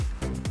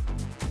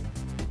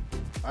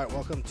All right,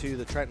 welcome to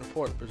the Triton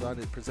Report,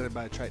 presented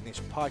by Triton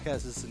Nation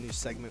Podcast. This is a new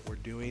segment we're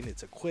doing.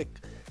 It's a quick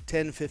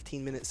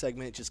 10-15 minute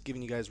segment, just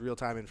giving you guys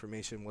real-time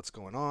information, what's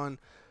going on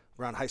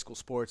around high school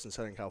sports in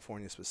Southern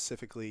California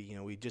specifically. You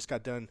know, we just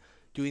got done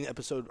doing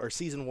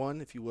season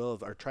 1, if you will,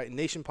 of our Triton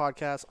Nation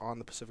podcast on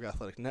the Pacific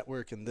Athletic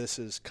Network, and this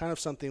is kind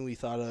of something we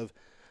thought of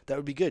that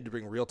would be good to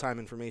bring real-time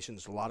information.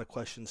 There's a lot of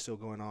questions still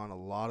going on, a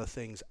lot of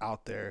things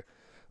out there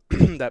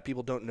that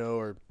people don't know,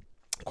 or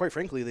quite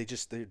frankly, they're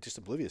just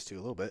oblivious to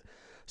a little bit.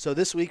 So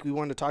this week we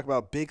wanted to talk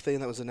about a big thing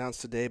that was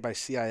announced today by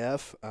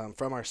CIF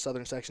from our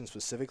Southern section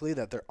specifically,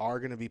 that there are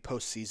going to be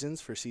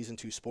postseasons for Season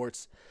 2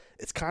 sports.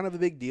 It's kind of a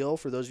big deal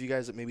for those of you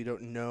guys that maybe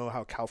don't know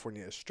how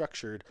California is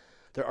structured.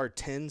 There are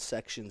 10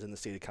 sections in the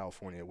state of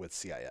California with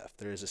CIF.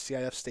 There is a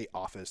CIF state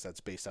office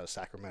that's based out of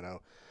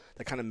Sacramento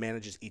that kind of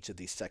manages each of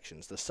these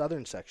sections. The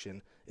Southern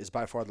section is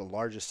by far the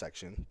largest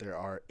section. There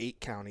are 8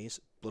 counties,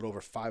 a little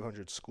over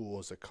 500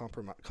 schools that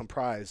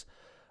comprise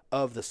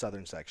of the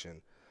Southern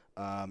section.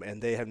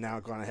 And they have now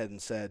gone ahead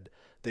and said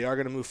they are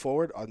going to move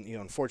forward.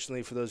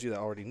 Unfortunately, for those of you that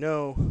already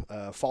know,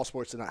 fall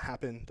sports did not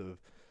happen. The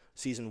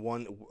Season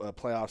 1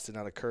 playoffs did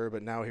not occur,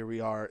 but now here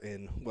we are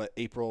in,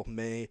 April,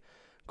 May,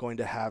 going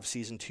to have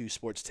Season 2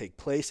 sports take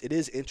place. It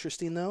is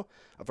interesting, though.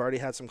 I've already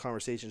had some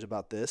conversations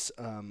about this.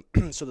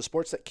 So the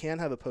sports that can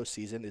have a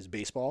postseason is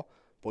baseball,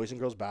 boys and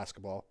girls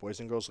basketball, boys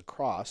and girls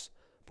lacrosse,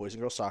 boys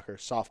and girls soccer,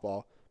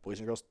 softball, boys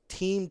and girls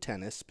team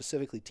tennis,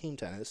 specifically team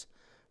tennis,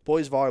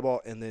 boys volleyball,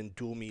 and then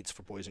dual meets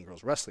for boys and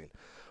girls wrestling.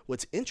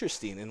 What's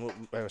interesting, and what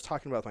I was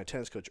talking about with my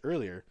tennis coach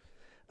earlier,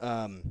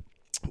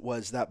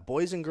 was that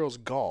boys and girls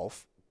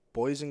golf,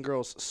 boys and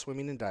girls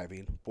swimming and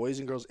diving, boys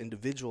and girls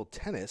individual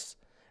tennis,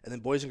 and then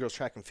boys and girls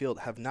track and field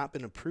have not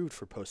been approved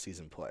for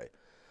postseason play.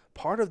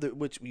 Part of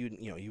which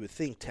you would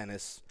think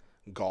tennis,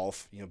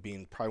 golf,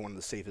 being probably one of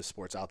the safest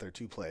sports out there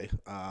to play,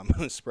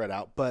 spread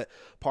out. But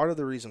part of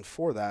the reason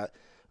for that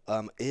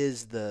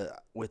is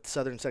with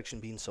Southern section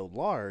being so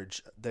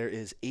large, there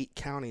is 8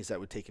 counties that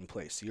would take in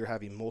place. So you're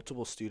having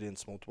multiple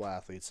students, multiple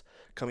athletes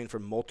coming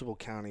from multiple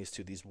counties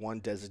to these one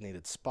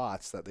designated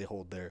spots that they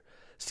hold their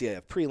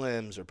CIF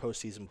prelims or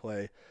postseason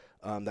play.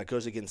 That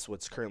goes against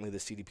what's currently the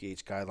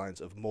CDPH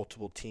guidelines of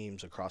multiple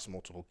teams across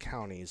multiple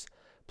counties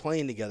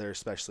playing together,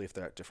 especially if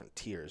they're at different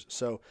tiers.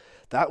 So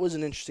that was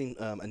an interesting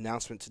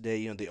announcement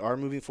today. They are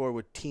moving forward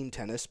with team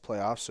tennis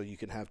playoffs, so you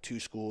can have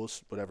 2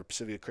 schools, whatever,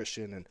 Pacific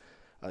Christian and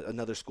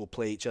another school,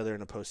 play each other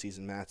in a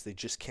postseason match. They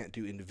just can't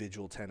do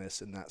individual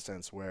tennis in that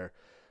sense, where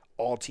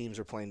all teams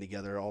are playing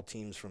together, all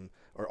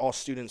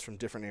students from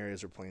different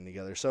areas are playing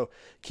together. So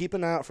keep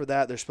an eye out for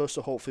that. They're supposed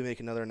to hopefully make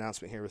another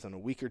announcement here within a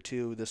week or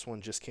two. This one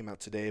just came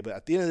out today, but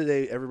at the end of the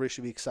day, everybody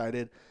should be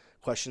excited.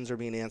 Questions are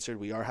being answered.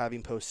 We are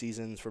having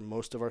postseasons for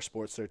most of our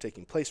sports that are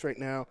taking place right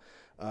now.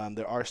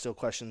 There are still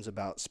questions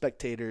about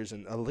spectators,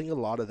 and I think a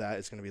lot of that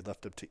is going to be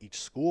left up to each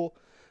school.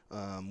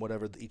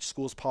 Whatever each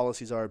school's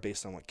policies are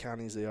based on what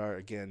counties they are.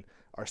 Again,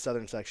 our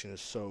Southern section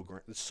is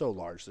it's so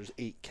large. There's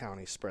 8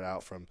 counties spread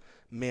out from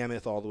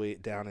Mammoth all the way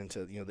down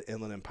into the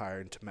Inland Empire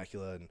and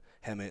Temecula and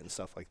Hemet and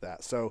stuff like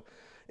that. So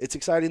it's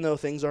exciting, though.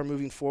 Things are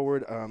moving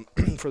forward.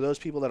 For those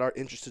people that are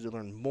interested to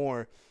learn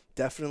more,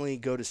 definitely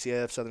go to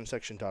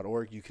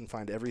cifsouthernsection.org. You can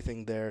find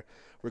everything there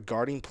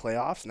regarding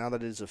playoffs. Now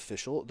that it is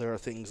official, there are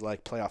things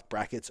like playoff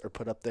brackets are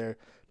put up there,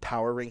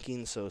 power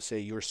rankings. So say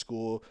your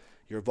school,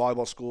 your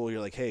volleyball school, you're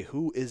like, hey,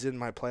 who is in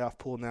my playoff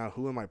pool now?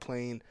 Who am I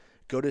playing?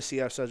 Go to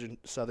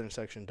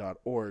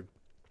cifsouthernsection.org.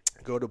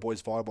 Go to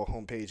boys volleyball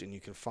homepage, and you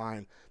can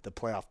find the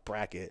playoff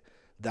bracket.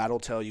 That'll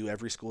tell you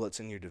every school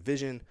that's in your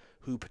division,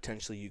 who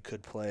potentially you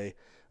could play,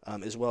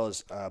 as well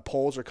as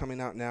polls are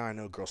coming out now. I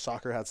know girls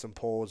soccer had some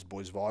polls.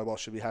 Boys volleyball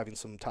should be having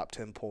some top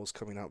 10 polls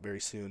coming out very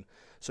soon.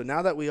 So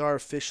now that we are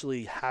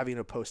officially having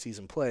a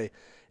postseason play,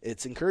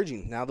 it's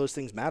encouraging. Now those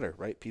things matter,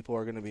 right? People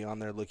are going to be on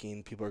there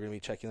looking. People are going to be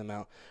checking them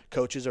out.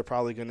 Coaches are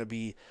probably going to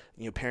be,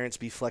 parents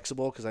be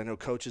flexible, because I know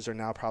coaches are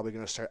now probably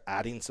going to start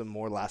adding some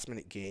more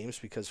last-minute games,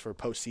 because for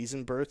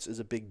postseason berths is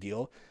a big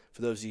deal.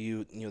 For those of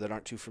you, that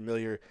aren't too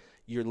familiar,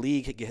 your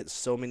league gets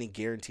so many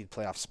guaranteed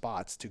playoff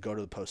spots to go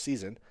to the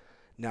postseason.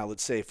 Now,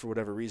 let's say for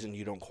whatever reason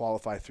you don't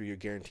qualify through your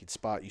guaranteed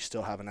spot, you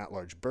still have an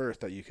at-large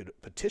berth that you could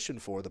petition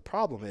for. The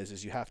problem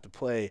is you have to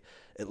play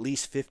at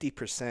least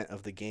 50%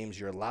 of the games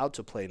you're allowed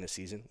to play in a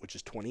season, which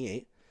is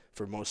 28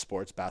 for most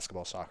sports,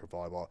 basketball, soccer,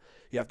 volleyball.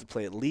 You have to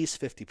play at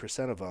least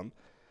 50% of them,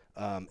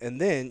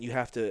 and then you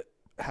have to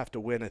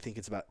win. I think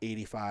it's about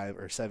 85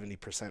 or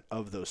 70%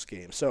 of those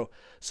games. So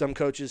some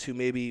coaches who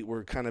maybe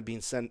were kind of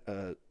being sent,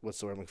 what's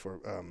the word I'm looking for,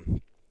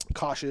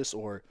 cautious,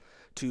 or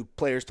to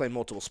players playing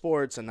multiple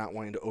sports and not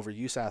wanting to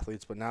overuse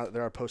athletes. But now that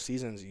there are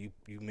postseasons,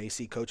 you may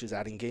see coaches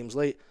adding games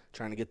late,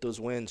 trying to get those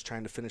wins,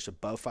 trying to finish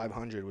above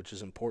 500, which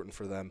is important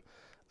for them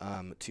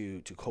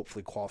to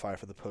hopefully qualify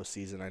for the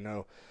postseason. I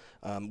know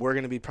we're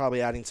going to be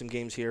probably adding some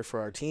games here for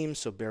our team,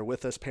 so bear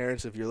with us,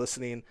 parents, if you're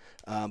listening.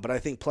 But I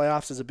think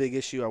playoffs is a big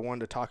issue. I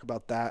wanted to talk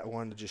about that. I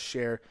wanted to just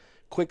share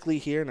quickly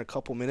here in a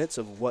couple minutes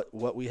of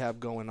what we have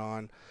going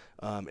on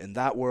in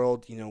that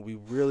world. We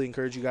really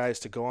encourage you guys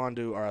to go on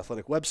to our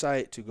athletic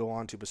website, to go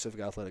on to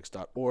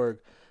pacificathletics.org.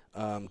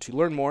 To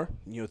learn more,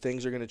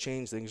 things are going to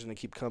change. Things are going to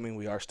keep coming.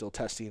 We are still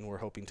testing. We're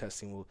hoping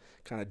testing will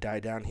kind of die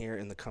down here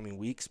in the coming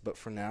weeks. But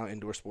for now,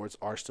 indoor sports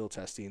are still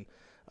testing.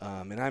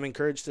 And I'm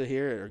encouraged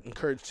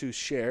to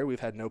share. We've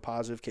had no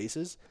positive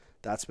cases.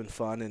 That's been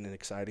fun and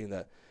exciting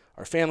that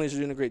our families are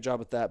doing a great job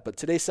with that. But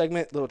today's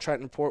segment, Little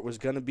Triton Report, was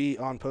going to be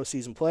on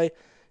postseason play.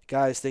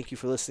 Guys, thank you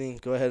for listening.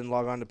 Go ahead and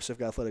log on to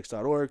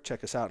pacificathletics.org.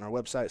 Check us out on our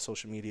website,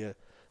 social media.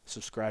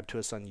 Subscribe to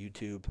us on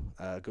YouTube.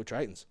 Go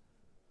Tritons.